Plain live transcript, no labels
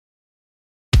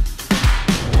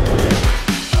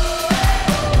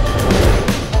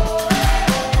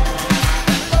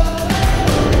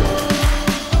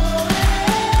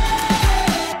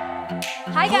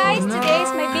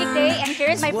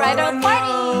my bridal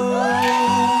party!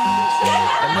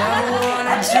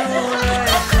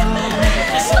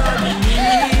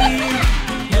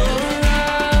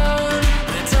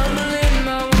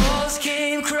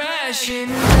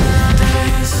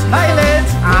 Hi,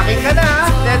 Lence! Akin ka na!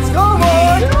 Let's go,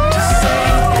 boy!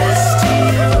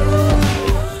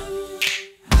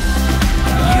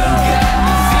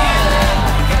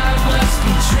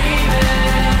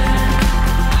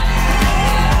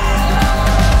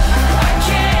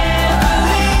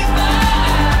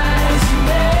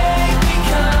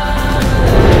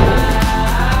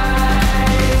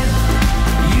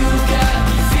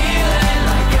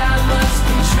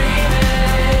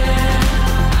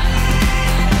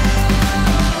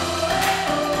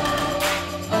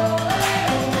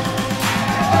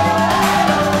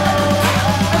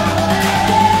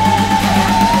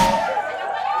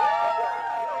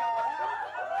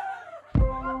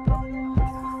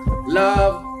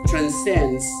 Love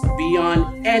transcends beyond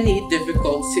any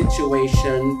difficult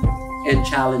situation and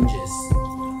challenges.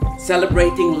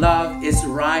 Celebrating love is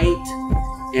right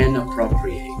and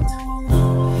appropriate.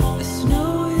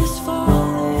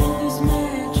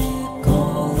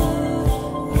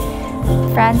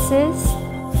 Francis,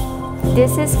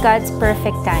 this is God's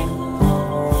perfect time.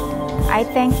 I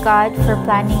thank God for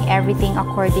planning everything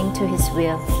according to His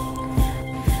will.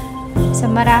 Sa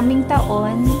maraming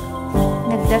taon,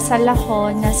 nagdasal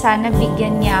ako na sana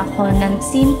bigyan niya ako ng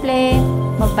simple,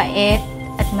 mabait,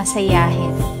 at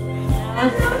masayahin.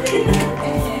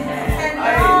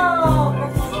 Hello!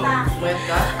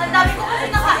 Kamusta? Ang dami ko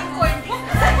kasi nakain corn po.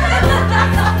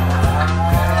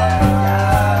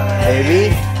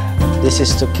 Baby, this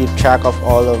is to keep track of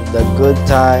all of the good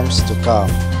times to come.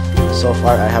 So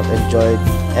far, I have enjoyed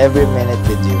every minute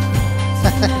with you.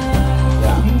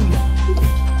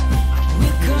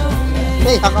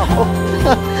 Naiyak ako.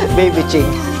 Baby Ching.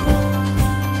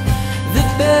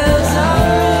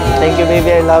 Thank you, baby.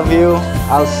 I love you.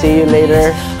 I'll see you later.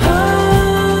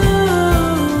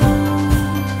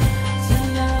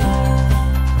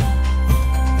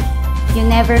 You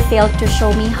never failed to show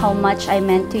me how much I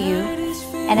meant to you,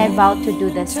 and I vowed to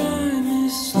do the same.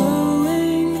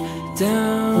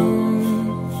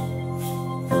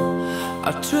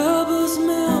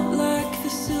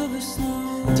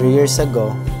 3 years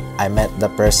ago, I met the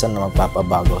person na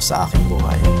magpapabago sa aking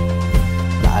buhay.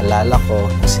 Naalala ko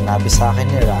nung sinabi sa akin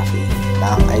ni Rafi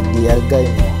na ang ideal guy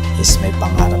mo is may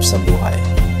pangarap sa buhay.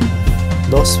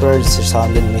 Those words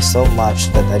resounded me so much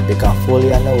that I became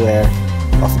fully unaware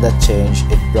of the change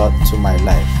it brought to my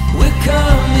life.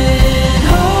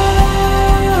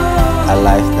 A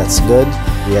life that's good,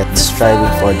 yet striving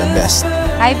for the best.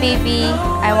 Hi baby,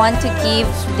 I want to give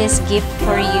this gift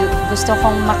for you. Gusto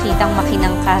kong makitang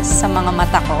makinang ka sa mga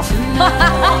mata ko.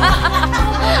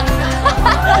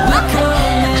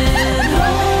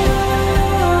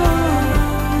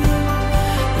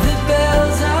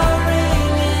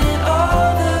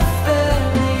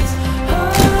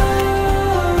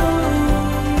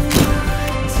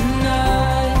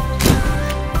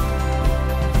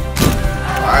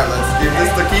 Alright, let's give this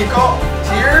to Kiko.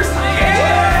 Cheers!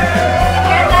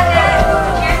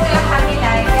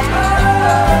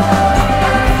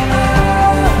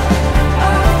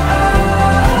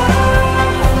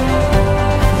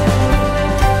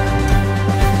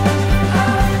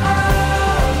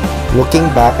 Looking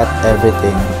back at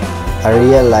everything, I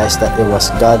realized that it was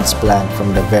God's plan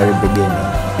from the very beginning.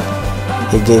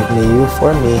 He gave me you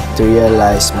for me to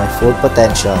realize my full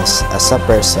potentials as a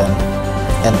person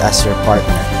and as your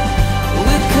partner.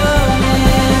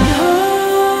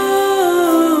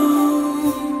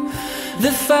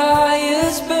 The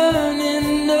fire's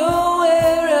burning,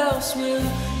 nowhere else will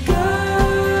go.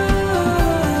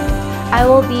 I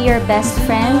will be your best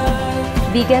friend,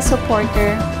 biggest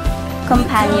supporter,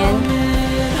 companion,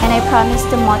 and I promise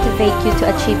to motivate you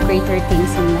to achieve greater things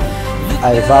in life.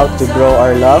 I vow to grow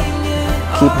our love,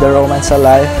 keep the romance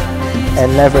alive,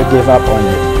 and never give up on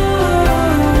it.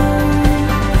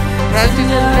 Francis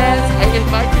and Lence, I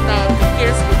invite you now to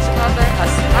kiss each other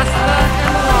as husband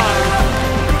and wife.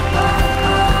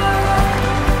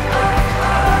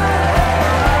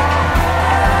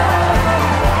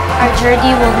 Our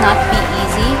journey will not be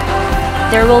easy.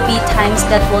 There will be times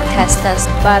that will test us,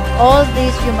 But all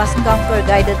this you must conquer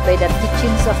guided by the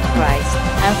teachings of Christ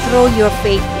and through your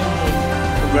faith in Him.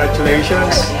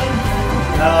 Congratulations.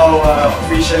 Now,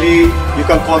 officially, you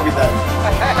can call me Dad.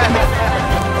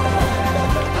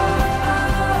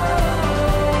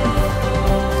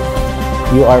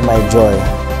 You are my joy,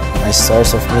 my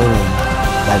source of meaning,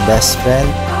 my best friend,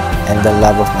 and the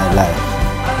love of my life.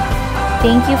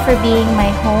 thank you for being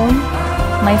my home,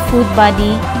 my food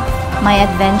buddy, my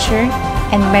adventure,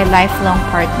 and my lifelong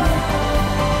partner.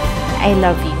 I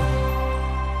love you.